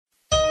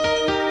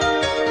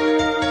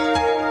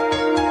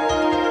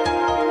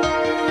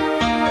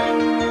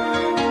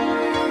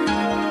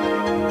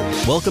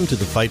Welcome to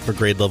the Fight for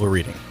Grade Level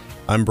Reading.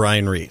 I'm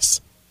Brian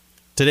Reese.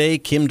 Today,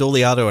 Kim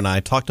Doliato and I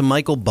talked to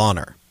Michael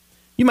Bonner.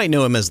 You might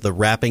know him as the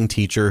rapping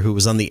teacher who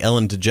was on the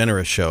Ellen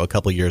Degeneris show a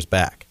couple years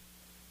back.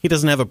 He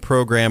doesn't have a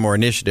program or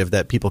initiative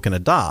that people can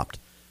adopt,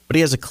 but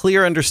he has a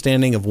clear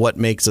understanding of what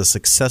makes a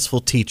successful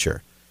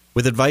teacher,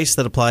 with advice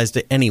that applies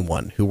to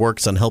anyone who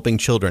works on helping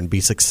children be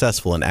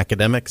successful in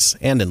academics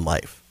and in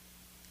life.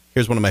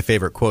 Here's one of my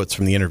favorite quotes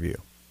from the interview.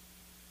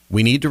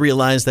 "We need to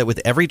realize that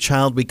with every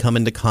child we come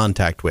into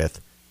contact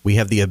with, we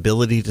have the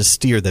ability to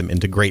steer them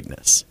into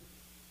greatness."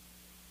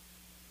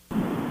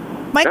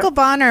 Michael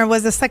Bonner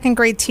was a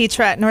second-grade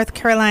teacher at North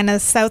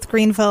Carolina's South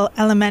Greenville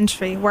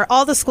Elementary, where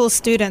all the school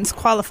students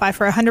qualify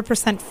for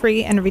 100%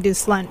 free and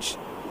reduced lunch.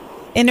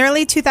 In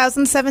early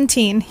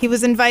 2017, he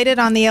was invited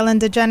on the Ellen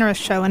Degeneris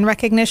show in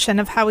recognition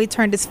of how he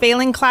turned his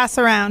failing class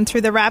around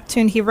through the rap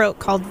tune he wrote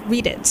called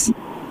Read It.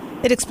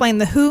 It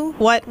explained the who,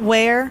 what,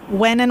 where,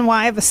 when, and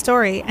why of a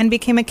story and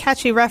became a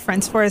catchy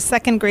reference for his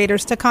second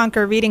graders to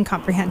conquer reading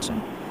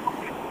comprehension.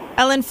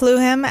 Ellen flew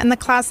him and the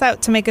class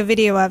out to make a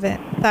video of it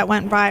that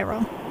went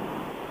viral.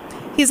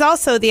 He's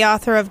also the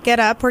author of Get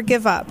Up or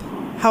Give Up,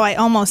 How I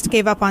Almost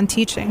Gave Up on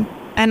Teaching.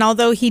 And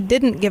although he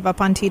didn't give up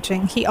on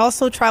teaching, he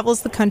also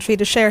travels the country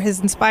to share his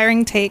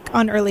inspiring take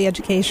on early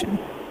education.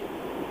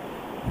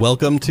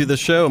 Welcome to the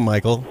show,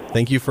 Michael.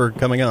 Thank you for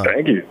coming on.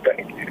 Thank you,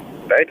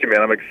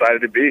 man. I'm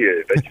excited to be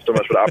here. Thank you so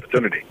much for the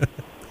opportunity.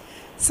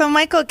 So,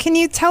 Michael, can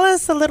you tell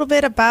us a little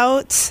bit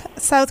about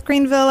South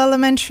Greenville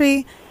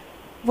Elementary,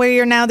 where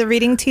you're now the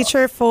reading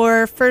teacher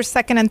for first,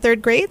 second, and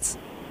third grades?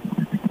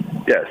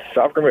 Yes,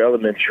 South Greenville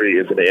Elementary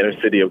is in the inner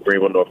city of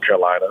Greenville, North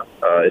Carolina.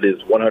 It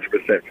is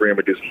 100% free and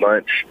reduced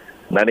lunch,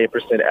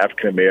 98%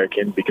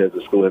 African-American because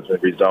the school has been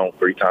rezoned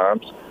 3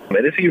 times.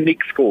 And it's a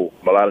unique school.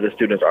 A lot of the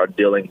students are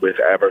dealing with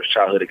adverse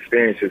childhood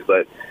experiences,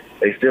 but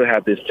they still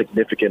have this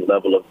significant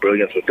level of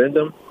brilliance within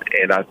them,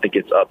 and I think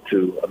it's up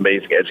to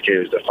amazing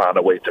educators to find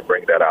a way to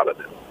bring that out of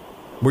them.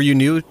 Were you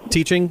new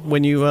teaching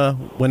when you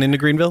went into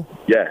Greenville?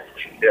 Yes.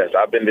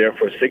 I've been there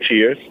for 6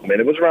 years, and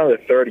it was around the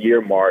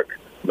 3rd-year mark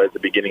as the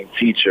beginning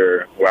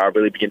teacher where I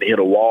really began to hit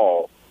a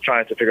wall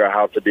trying to figure out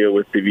how to deal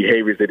with the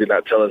behaviors they did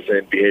not tell us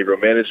in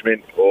behavioral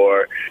management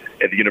or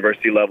at the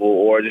university level,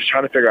 or just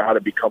trying to figure out how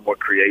to become more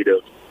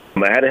creative.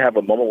 I had to have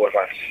a moment with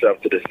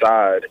myself to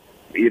decide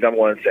either I'm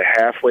going to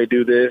halfway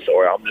do this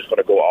or I'm just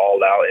going to go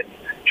all out and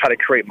try to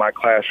create my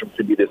classroom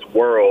to be this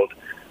world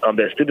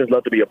that students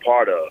love to be a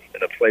part of,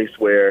 in a place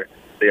where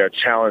they are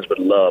challenged but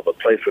love, a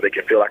place where they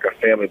can feel like a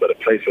family, but a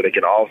place where they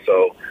can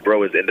also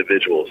grow as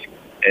individuals.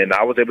 And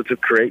I was able to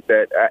create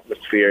that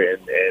atmosphere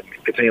and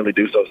continually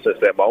do so since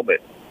that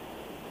moment.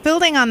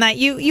 Building on that,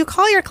 you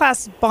call your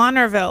class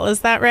Bonnerville,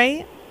 is that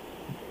right?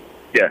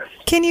 Yes.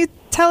 Can you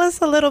tell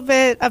us a little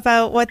bit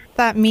about what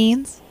that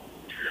means?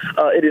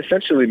 It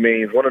essentially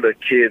means one of the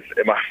kids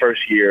in my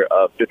first year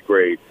of 5th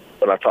grade,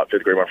 when I taught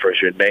 5th grade my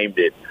first year, named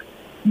it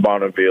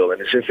Bonnerville.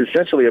 And it's just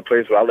essentially a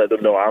place where I let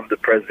them know I'm the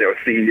president or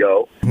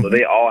CEO. So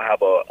they all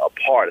have a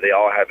part. They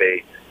all have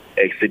a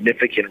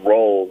significant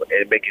role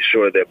in making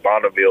sure that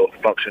Bonnerville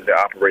functions and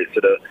operates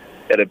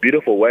in a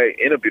beautiful way.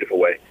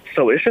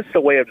 So it's just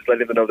a way of just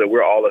letting them know that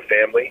we're all a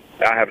family.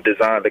 I have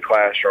designed the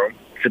classroom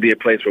to be a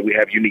place where we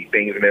have unique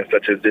things in there,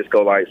 such as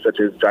disco lights,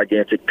 such as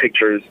gigantic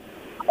pictures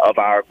of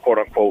our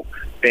quote-unquote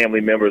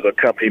family members or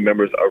company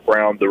members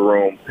around the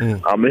room.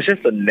 It's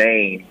just a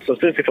name. So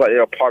students feel like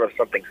they're a part of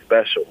something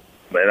special.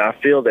 And I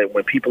feel that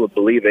when people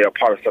believe they are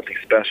part of something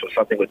special,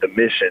 something with a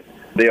mission,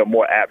 they are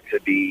more apt to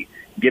be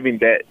giving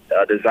that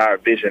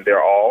desired vision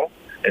their all.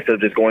 Instead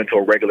of just going to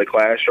a regular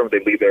classroom, they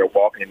believe they're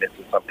walking into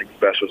something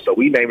special. So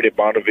we named it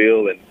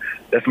Bonnerville, and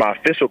that's my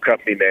official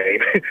company name,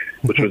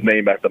 which was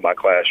named after my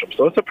classroom.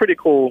 So it's a pretty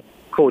cool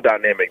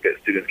dynamic that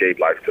students gave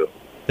life to.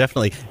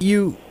 Definitely.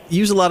 You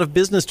use a lot of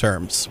business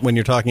terms when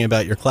you're talking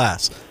about your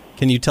class.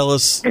 Can you tell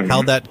us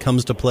how that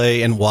comes to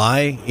play and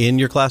why in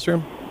your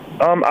classroom?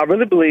 I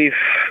really believe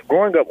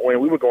growing up,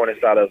 when we were going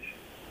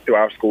through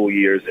our school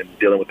years and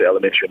dealing with the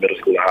elementary, middle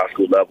school, and high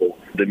school level,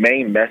 the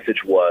main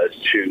message was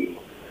to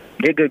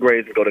get good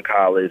grades and go to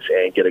college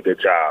and get a good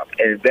job.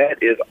 And that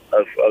is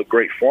a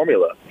great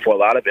formula for a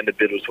lot of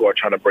individuals who are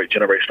trying to break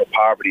generational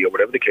poverty or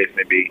whatever the case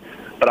may be.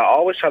 But I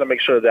always try to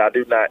make sure that I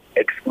do not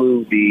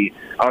exclude the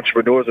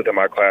entrepreneurs within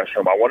my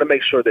classroom. I want to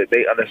make sure that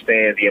they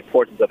understand the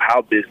importance of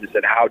how business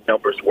and how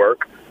numbers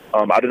work.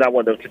 I do not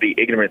want them to be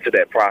ignorant to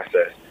that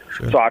process.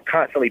 Sure. So I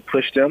constantly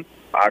push them.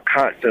 I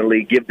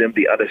constantly give them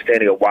the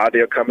understanding of why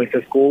they're coming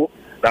to school.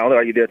 Not only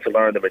are you there to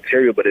learn the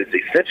material, but it's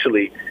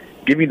essentially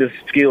giving you the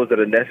skills that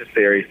are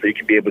necessary so you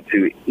can be able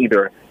to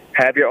either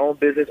have your own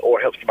business or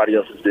help somebody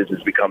else's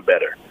business become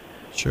better.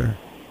 Sure.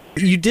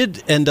 You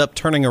did end up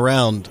turning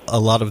around a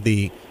lot of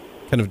the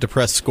kind of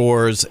depressed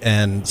scores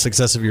and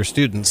success of your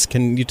students.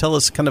 Can you tell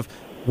us kind of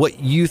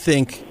what you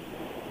think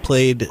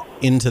played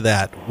into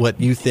that, what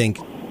you think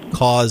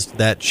caused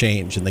that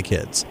change in the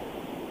kids?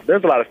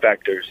 There's a lot of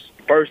factors.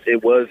 First,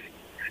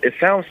 it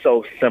sounds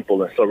so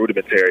simple and so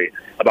rudimentary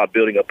about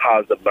building a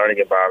positive learning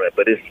environment,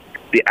 but it's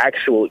the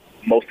actual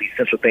most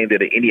essential thing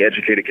that any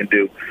educator can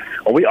do.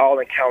 When we all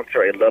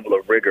encounter a level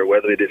of rigor,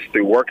 whether it is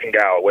through working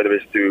out, whether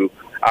it's through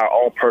our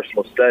own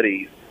personal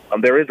studies,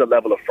 there is a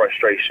level of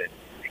frustration.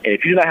 And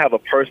if you do not have a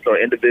person or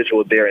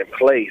individual there in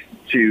place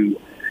to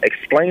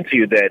explain to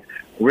you that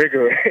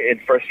rigor and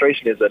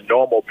frustration is a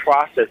normal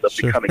process of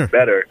becoming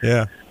better,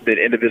 then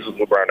individuals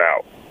will burn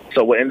out.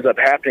 So what ended up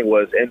happening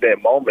was, in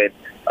that moment,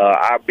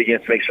 I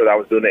began to make sure that I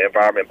was doing the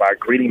environment by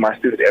greeting my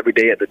students every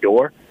day at the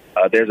door.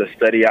 There's a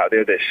study out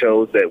there that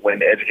shows that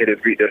when educators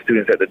greet their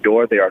students at the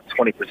door, they are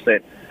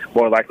 20%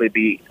 more likely to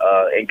be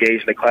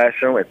engaged in the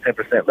classroom and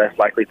 10% less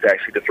likely to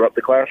actually disrupt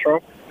the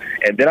classroom.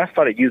 And then I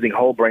started using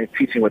whole brain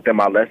teaching within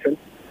my lessons,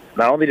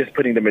 not only just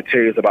putting the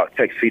materials about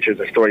text features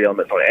and story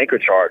elements on anchor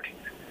charts,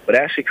 but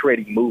actually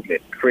creating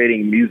movement,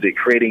 creating music,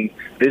 creating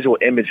visual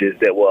images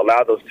that will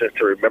allow those students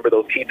to remember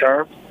those key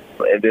terms.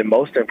 And then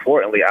most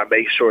importantly, I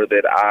make sure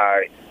that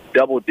I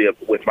double dip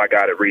with my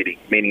guided reading,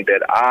 meaning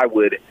that I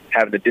would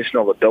have an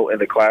additional adult in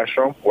the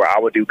classroom where I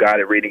would do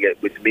guided reading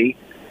with me,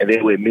 and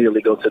then would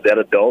immediately go to that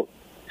adult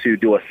to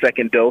do a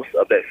second dose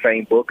of that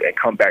same book and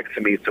come back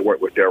to me to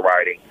work with their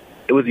writing.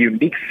 It was a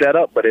unique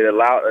setup, but it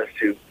allowed us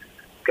to,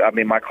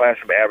 my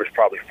classroom averaged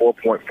probably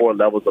 4.4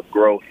 levels of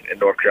growth in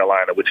North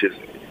Carolina, which is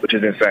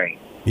insane.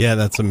 Yeah,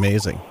 that's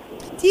amazing.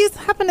 Do you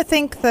happen to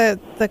think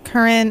that the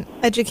current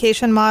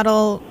education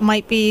model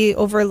might be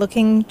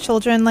overlooking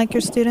children like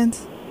your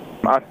students?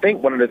 I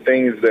think one of the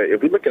things that,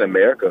 if we look in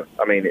America,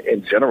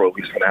 in general,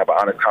 we just want to have an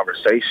honest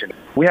conversation.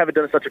 We haven't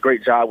done such a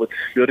great job with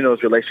building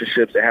those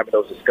relationships and having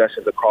those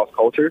discussions across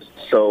cultures.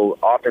 So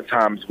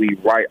oftentimes we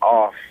write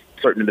off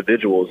certain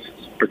individuals,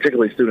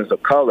 particularly students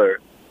of color,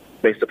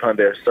 based upon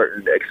their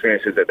certain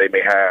experiences that they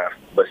may have.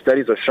 But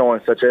studies are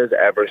showing, such as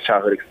adverse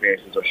childhood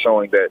experiences, are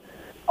showing that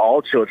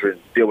all children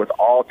deal with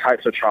all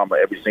types of trauma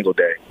every single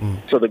day.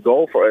 So the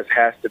goal for us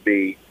has to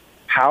be,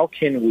 how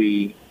can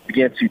we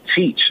begin to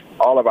teach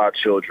all of our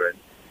children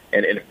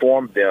and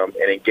inform them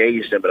and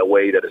engage them in a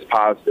way that is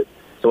positive?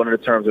 So one of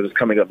the terms that is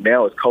coming up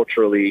now is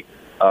culturally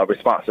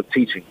responsive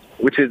teaching,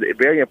 which is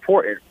very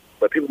important,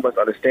 but people must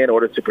understand, in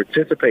order to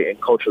participate in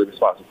culturally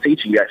responsive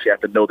teaching, you actually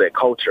have to know that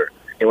culture.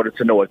 In order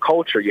to know a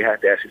culture, you have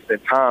to actually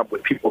spend time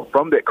with people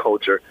from that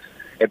culture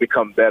and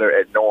become better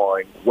at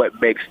knowing what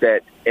makes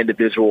that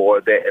individual or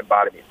that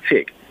embodiment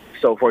tick.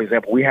 So, for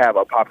example, we have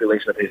a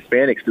population of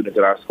Hispanic students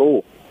at our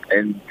school.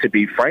 And to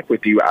be frank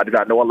with you, I do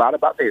not know a lot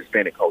about the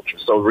Hispanic culture.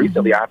 So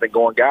recently I've been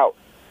going out,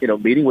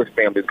 meeting with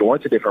families,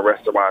 going to different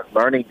restaurants,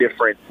 learning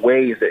different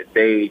ways that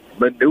they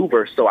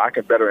maneuver so I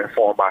can better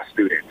inform my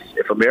students.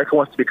 If America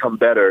wants to become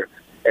better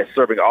at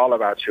serving all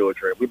of our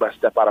children, we must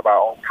step out of our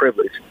own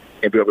privilege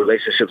and build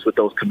relationships with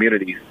those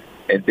communities,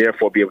 and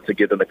therefore be able to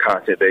give them the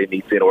content they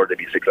need in order to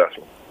be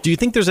successful. Do you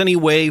think there's any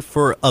way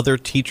for other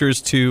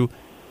teachers to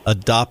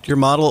adopt your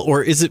model,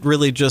 or is it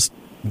really just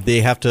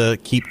they have to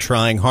keep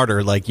trying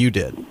harder like you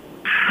did?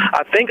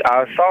 I think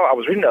I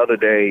was reading the other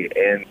day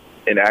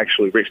in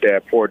actually Rich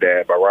Dad, Poor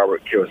Dad by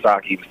Robert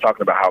Kiyosaki. He was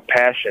talking about how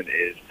passion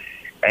is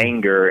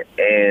anger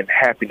and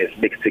happiness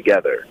mixed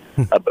together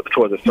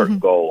towards a certain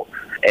goal.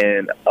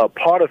 And a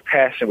part of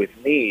passion with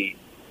me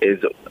is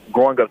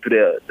growing up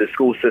through the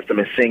school system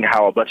and seeing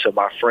how a bunch of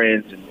my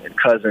friends and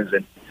cousins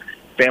and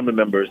family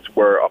members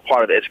were a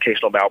part of the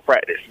educational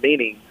malpractice,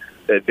 meaning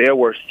that there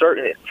were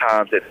certain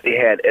times that they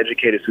had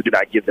educators who did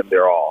not give them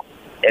their all.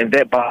 And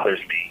that bothers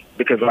me,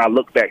 because when I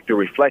look back through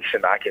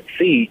reflection, I can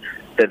see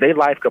that their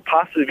life could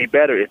possibly be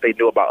better if they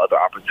knew about other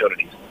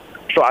opportunities.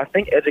 So I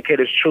think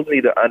educators truly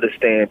need to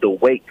understand the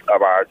weight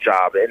of our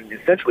job. And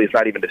essentially, it's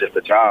not even just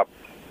a job.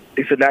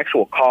 It's an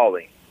actual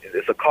calling.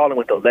 It's a calling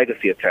with a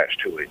legacy attached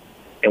to it.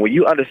 And when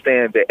you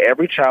understand that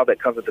every child that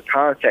comes into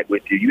contact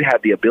with you, you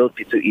have the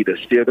ability to either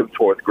steer them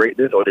towards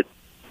greatness, or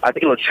I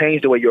think it'll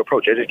change the way you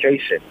approach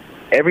education.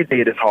 Every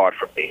day it is hard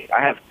for me.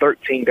 I have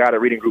 13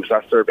 guided reading groups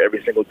I serve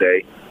every single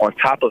day, on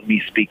top of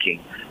me speaking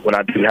when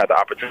I do have the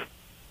opportunity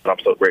that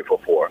I'm so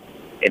grateful for.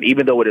 And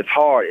even though it is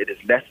hard, it is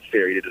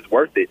necessary, it is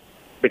worth it,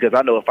 because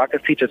I know if I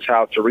can teach a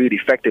child to read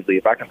effectively,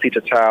 if I can teach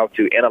a child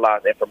to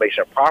analyze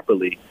information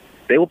properly,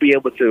 they will be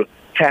able to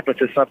tap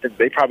into something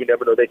they probably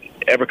never know they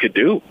ever could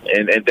do.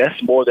 And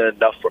that's more than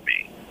enough for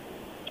me.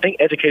 I think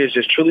educators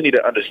just truly need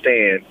to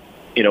understand,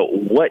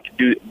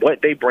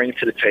 what they bring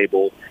to the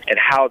table and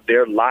how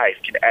their life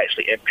can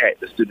actually impact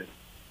the students'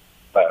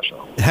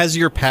 classroom. Has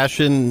your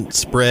passion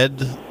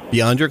spread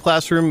beyond your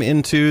classroom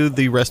into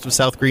the rest of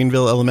South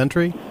Greenville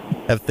Elementary?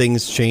 Have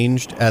things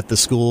changed at the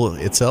school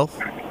itself?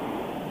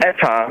 At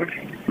times,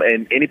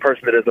 and any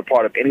person that is a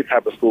part of any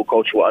type of school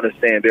culture will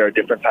understand there are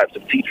different types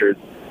of teachers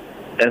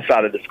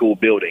inside of the school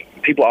building.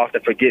 People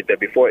often forget that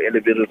before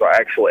individuals are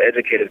actual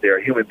educators, they are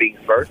human beings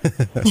first.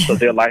 So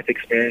their life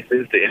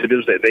experiences, the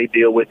individuals that they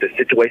deal with, the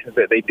situations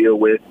that they deal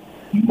with,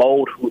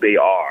 mold who they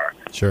are.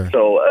 Sure.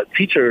 So a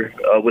teacher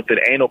with an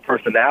anal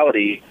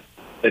personality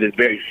that is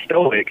very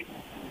stoic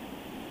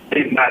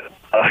is not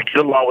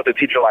get along with a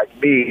teacher like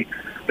me,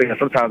 because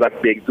sometimes I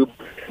can be exuberant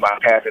in my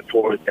passing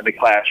towards in the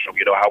classroom,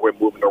 how we're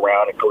moving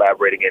around and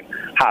collaborating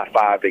and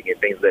high-fiving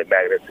and things of that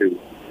magnitude.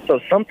 So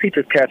some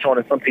teachers catch on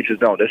and some teachers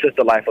don't. That's just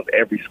the life of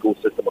every school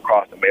system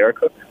across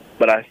America.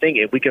 But I think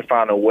if we can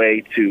find a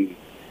way to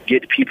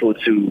get people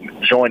to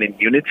join in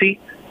unity,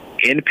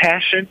 in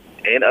passion,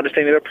 and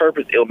understanding their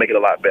purpose, it'll make it a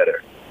lot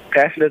better.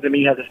 Passion doesn't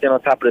mean you have to stand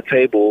on top of the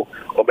table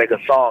or make a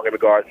song in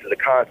regards to the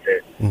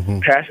content. Mm-hmm.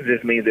 Passion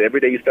just means that every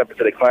day you step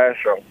into the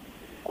classroom,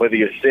 whether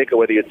you're sick or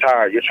whether you're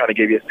tired, you're trying to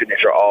give your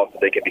students your all so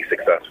they can be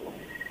successful.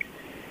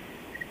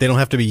 They don't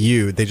have to be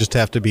you. They just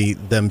have to be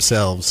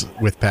themselves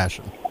with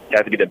passion. They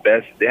have to be the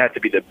best. They have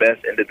to be the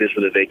best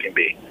individual that they can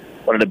be.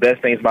 One of the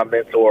best things my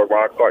mentor,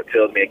 Ron Clark,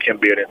 tells me, and Kim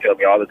Bearden tells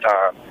me all the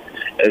time,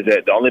 is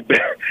that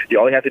you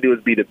only have to do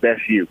is be the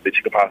best you that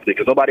you can possibly be,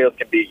 because nobody else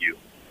can be you.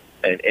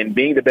 And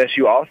being the best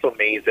you also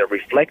means that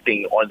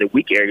reflecting on the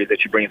weak areas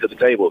that you bring to the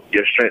table,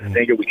 your strengths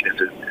and your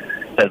weaknesses.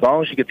 As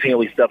long as you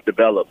continually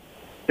self-develop,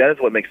 that is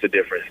what makes the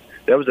difference.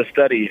 There was a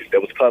study that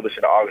was published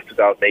in August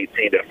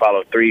 2018 that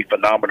followed 3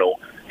 phenomenal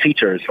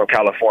teachers from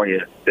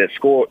California that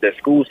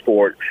schools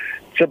scored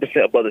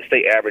 10% above the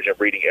state average of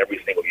reading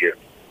every single year.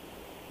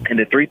 And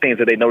the 3 things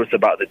that they noticed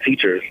about the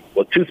teachers,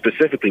 well, 2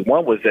 specifically.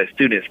 One was that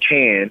students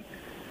can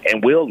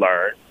and will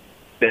learn,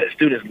 that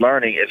students'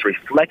 learning is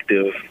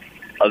reflective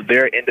of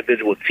their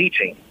individual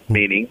teaching,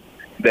 meaning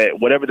that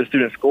whatever the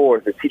student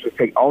scores, the teachers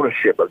take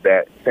ownership of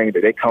that, saying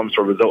that it comes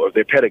from a result of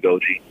their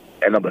pedagogy.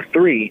 And number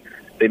 3,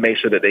 they made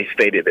sure that they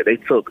stated that they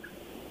took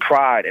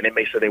pride and they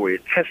made sure they were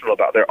intentional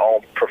about their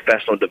own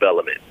professional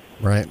development.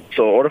 Right.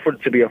 So in order for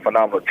it to be a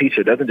phenomenal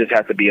teacher, it doesn't just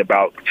have to be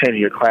about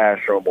changing your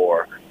classroom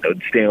or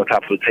standing on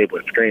top of the table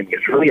and screaming.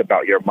 It's really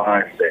about your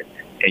mindset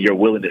and your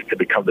willingness to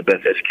become the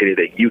best educator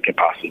that you can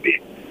possibly be.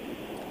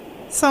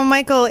 So,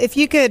 Michael, if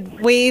you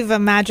could wave a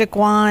magic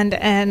wand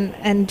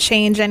and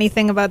change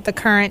anything about the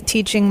current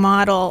teaching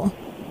model,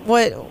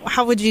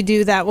 how would you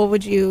do that? What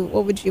would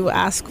you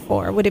ask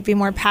for? Would it be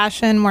more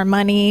passion, more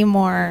money,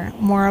 more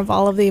of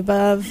all of the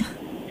above?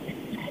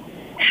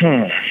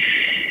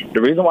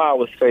 The reason why I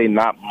would say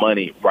not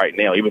money right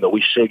now, even though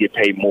we should get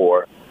paid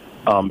more,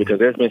 because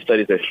there's been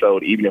studies that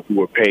showed even if we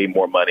were paid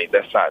more money,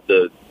 that's not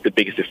the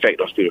biggest effect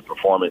on student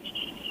performance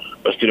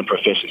or student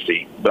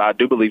proficiency. But I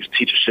do believe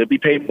teachers should be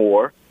paid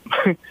more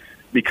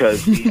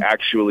because we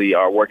actually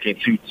are working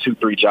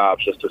 2-3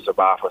 jobs just to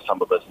survive for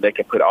some of us. And they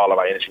can put all of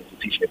our energy into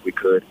teaching if we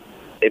could.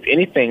 If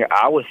anything,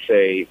 I would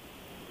say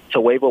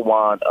to wave a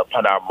wand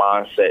upon our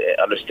mindset and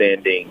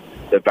understanding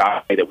the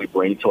value that we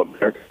bring to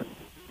America.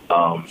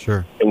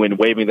 Sure. And when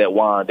waving that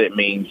wand, that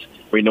means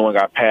renewing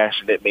our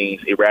passion. That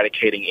means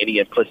eradicating any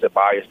implicit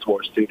bias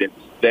towards students.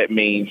 That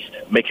means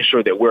making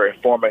sure that we're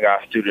informing our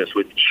students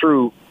with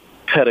true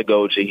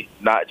pedagogy,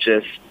 not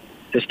just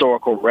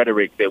historical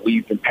rhetoric that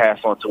we've been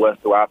passed on to us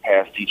through our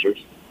past teachers.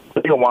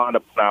 Putting a wand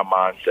upon our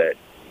mindset.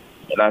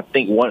 And I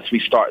think once we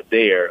start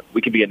there,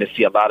 we can begin to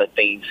see a lot of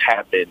things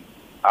happen.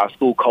 Our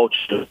school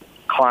culture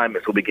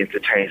climates will begin to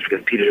change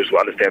because teachers will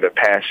understand their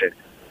passion.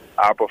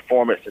 Our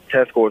performance and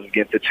test scores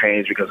begin to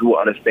change because we will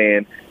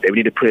understand that we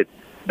need to put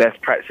best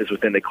practices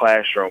within the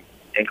classroom,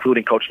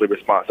 including culturally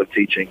responsive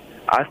teaching.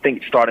 I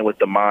think starting with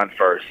the mind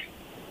first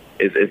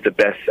is the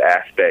best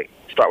aspect.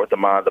 Start with the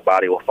mind, the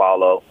body will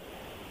follow.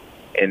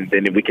 And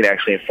then we can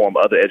actually inform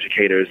other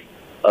educators,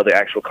 other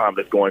actual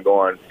comments going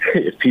on.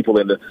 If people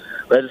in the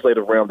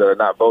legislative realm that are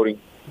not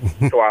voting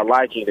to our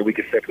liking, then we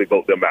can simply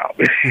vote them out.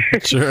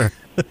 Sure.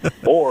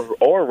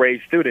 or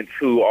raise students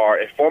who are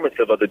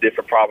informative of the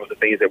different problems and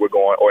things that we're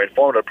going, or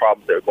inform the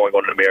problems that are going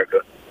on in America,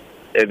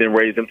 and then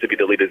raise them to be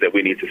the leaders that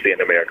we need to see in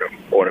America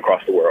or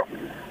across the world.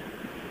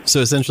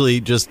 So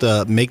essentially just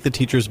make the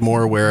teachers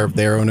more aware of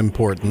their own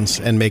importance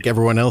and make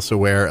everyone else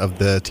aware of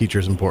the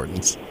teacher's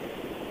importance.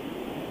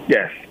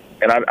 Yes.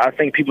 And I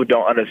think people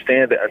don't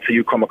understand that until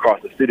you come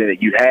across a student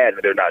that you had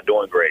and they're not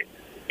doing great.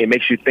 It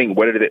makes you think,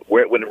 where it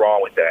went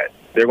wrong with that?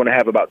 They're going to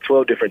have about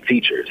 12 different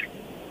teachers,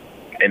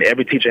 and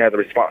every teacher has a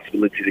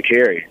responsibility to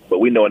carry. But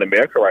we know in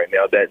America right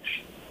now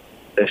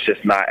that's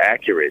just not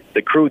accurate.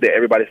 The crew that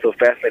everybody's so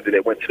fascinated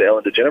that went to the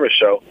Ellen Degeneris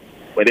show,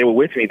 when they were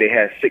with me, they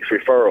had 6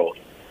 referrals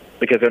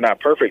because they're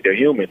not perfect. They're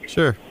human.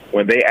 Sure.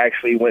 When they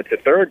actually went to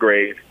 3rd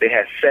grade, they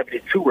had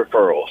 72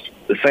 referrals,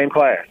 the same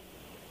class.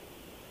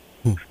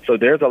 So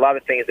there's a lot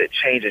of things that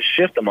change and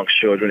shift amongst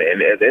children,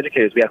 and as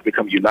educators, we have to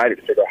become united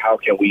to figure out how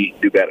can we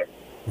do better.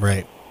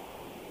 Right.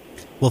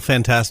 Well,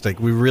 fantastic.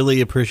 We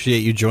really appreciate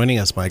you joining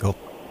us, Michael.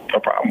 No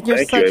problem. You're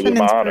Thank such you. It was an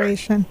my honor.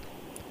 inspiration.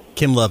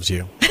 Kim loves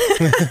you.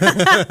 You're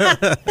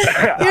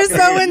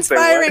so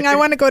inspiring. I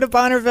want to go to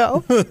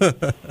Bonneville.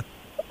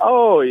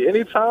 Oh,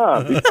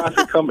 anytime. You guys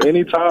can come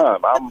anytime.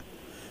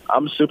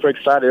 I'm super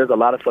excited. There's a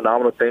lot of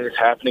phenomenal things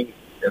happening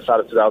inside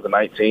of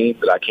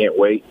 2019 that I can't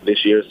wait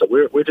this year. So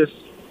we're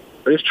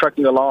just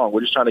trucking along.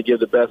 We're just trying to give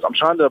the best. I'm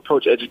trying to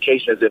approach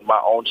education as if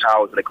my own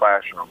child was in the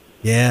classroom.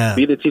 Yeah.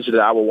 Be the teacher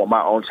that I would want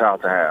my own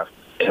child to have.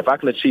 And if I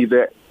can achieve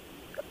that,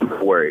 I'm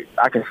not worried.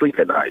 I can sleep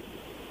at night.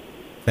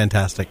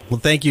 Fantastic. Well,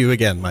 thank you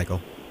again, Michael.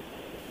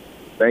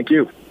 Thank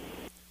you.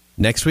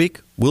 Next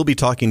week, we'll be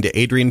talking to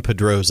Adrian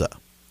Pedroza.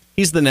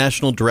 He's the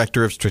National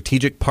Director of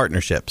Strategic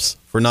Partnerships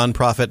for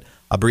nonprofit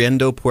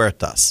Abriendo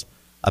Puertas,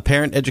 a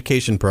parent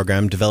education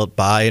program developed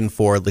by and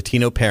for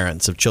Latino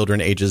parents of children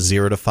ages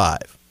 0 to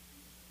 5.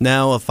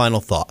 Now, a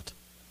final thought.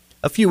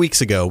 A few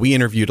weeks ago, we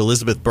interviewed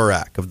Elizabeth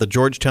Burak of the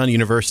Georgetown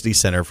University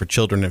Center for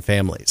Children and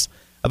Families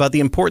about the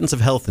importance of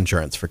health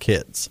insurance for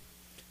kids.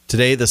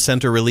 Today, the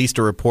center released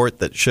a report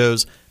that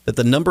shows that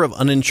the number of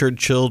uninsured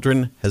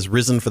children has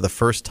risen for the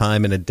first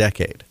time in a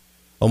decade.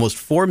 Almost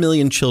 4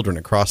 million children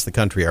across the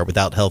country are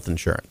without health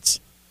insurance.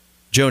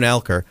 Joan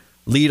Alker,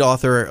 lead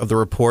author of the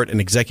report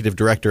and executive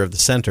director of the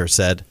center,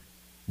 said,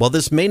 "While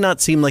this may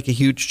not seem like a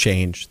huge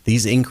change,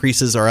 these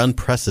increases are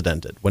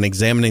unprecedented when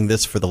examining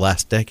this for the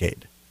last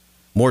decade.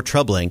 More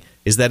troubling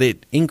is that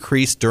it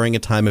increased during a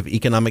time of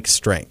economic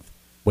strength,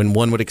 when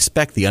one would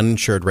expect the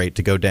uninsured rate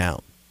to go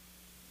down."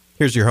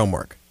 Here's your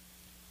homework.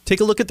 Take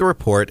a look at the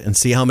report and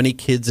see how many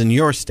kids in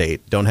your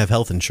state don't have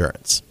health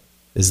insurance.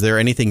 Is there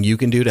anything you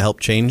can do to help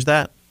change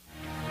that?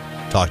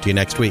 Talk to you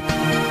next week.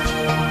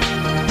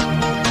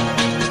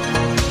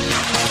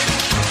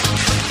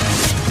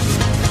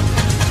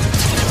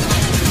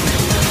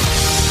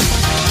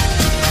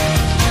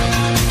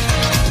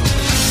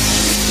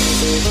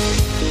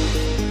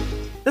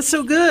 That's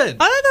so good.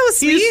 I thought that was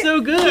sweet. He's so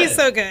good. He's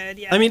so good,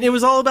 yeah. I mean, it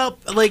was all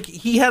about, like,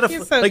 he had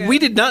He's so good. we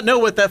did not know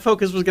what that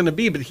focus was going to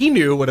be, but he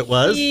knew what it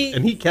was,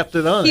 and he kept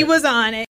it on. He was on it.